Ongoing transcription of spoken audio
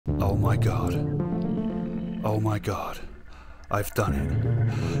Oh my god. Oh my god. I've done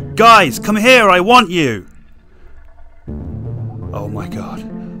it. Guys, come here, I want you! Oh my god.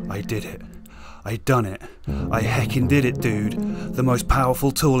 I did it. I done it. I heckin' did it, dude. The most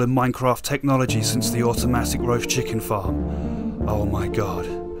powerful tool in Minecraft technology since the automatic roast chicken farm. Oh my god.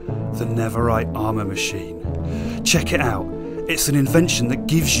 The Netherite armor machine. Check it out. It's an invention that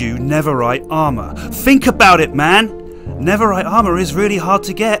gives you Netherite armor. Think about it, man! Netherite armor is really hard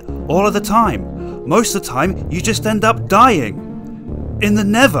to get all of the time. Most of the time, you just end up dying. In the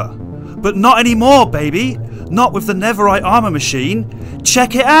Nether. But not anymore, baby! Not with the Netherite armor machine.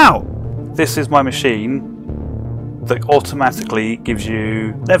 Check it out! This is my machine that automatically gives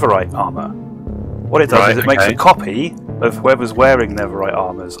you Netherite armor. What it does is it makes a copy of whoever's wearing Netherite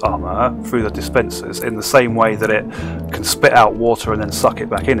armor through the dispensers in the same way that it can spit out water and then suck it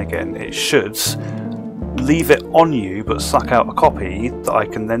back in again. It should leave it on you but suck out a copy that I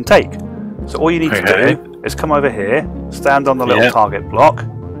can then take. So all you need to do is come over here, stand on the little target block.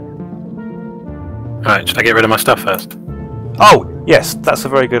 Alright, should I get rid of my stuff first? Oh, yes, that's a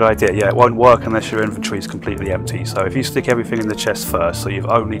very good idea. Yeah, it won't work unless your inventory is completely empty. So if you stick everything in the chest first, so you've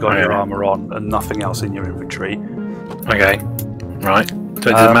only got your armor on and nothing else in your inventory. Okay, right. So it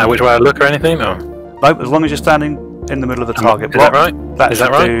doesn't matter which way I look or anything? Or? No, as long as you're standing in the middle of the target block, that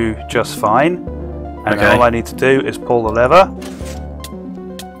should do just fine. And then all I need to do is pull the lever.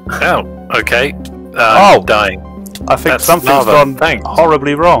 Oh, okay. Dying. I think something's gone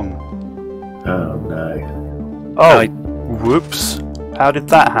horribly wrong. Oh no. Oh, whoops. How did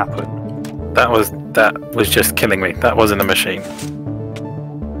that happen? That was just killing me. That wasn't a machine.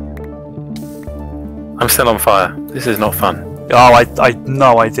 I'm still on fire. This is not fun. Oh, I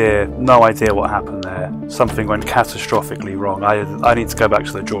no idea what happened there. Something went catastrophically wrong. I need to go back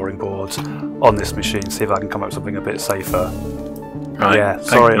to the drawing boards on this machine, see if I can come up with something a bit safer. Right. Yeah,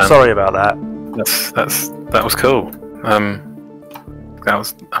 sorry about that. That was cool. I'm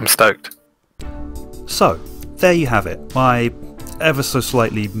stoked. So, there you have it. My ever so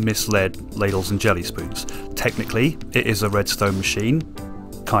slightly misled ladles and jelly spoons. Technically, it is a redstone machine,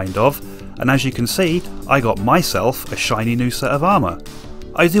 kind of. And as you can see, I got myself a shiny new set of armour.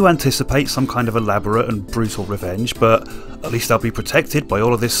 I do anticipate some kind of elaborate and brutal revenge, but at least I'll be protected by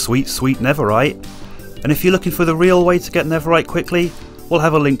all of this sweet, sweet Netherite. And if you're looking for the real way to get Netherite quickly, we'll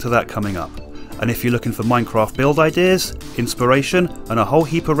have a link to that coming up. And if you're looking for Minecraft build ideas, inspiration, and a whole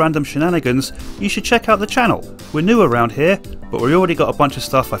heap of random shenanigans, you should check out the channel. We're new around here, but we've already got a bunch of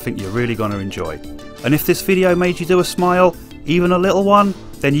stuff I think you're really going to enjoy. And if this video made you do a smile, even a little one,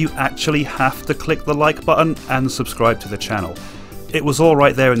 then you actually have to click the like button and subscribe to the channel. It was all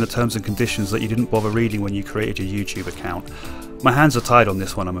right there in the terms and conditions that you didn't bother reading when you created your YouTube account. My hands are tied on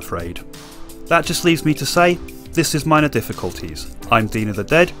this one, I'm afraid. That just leaves me to say, this is Minor Difficulties. I'm Dean of the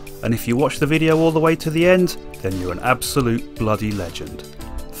Dead, and if you watch the video all the way to the end, then you're an absolute bloody legend.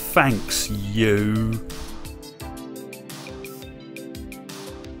 Thanks, you.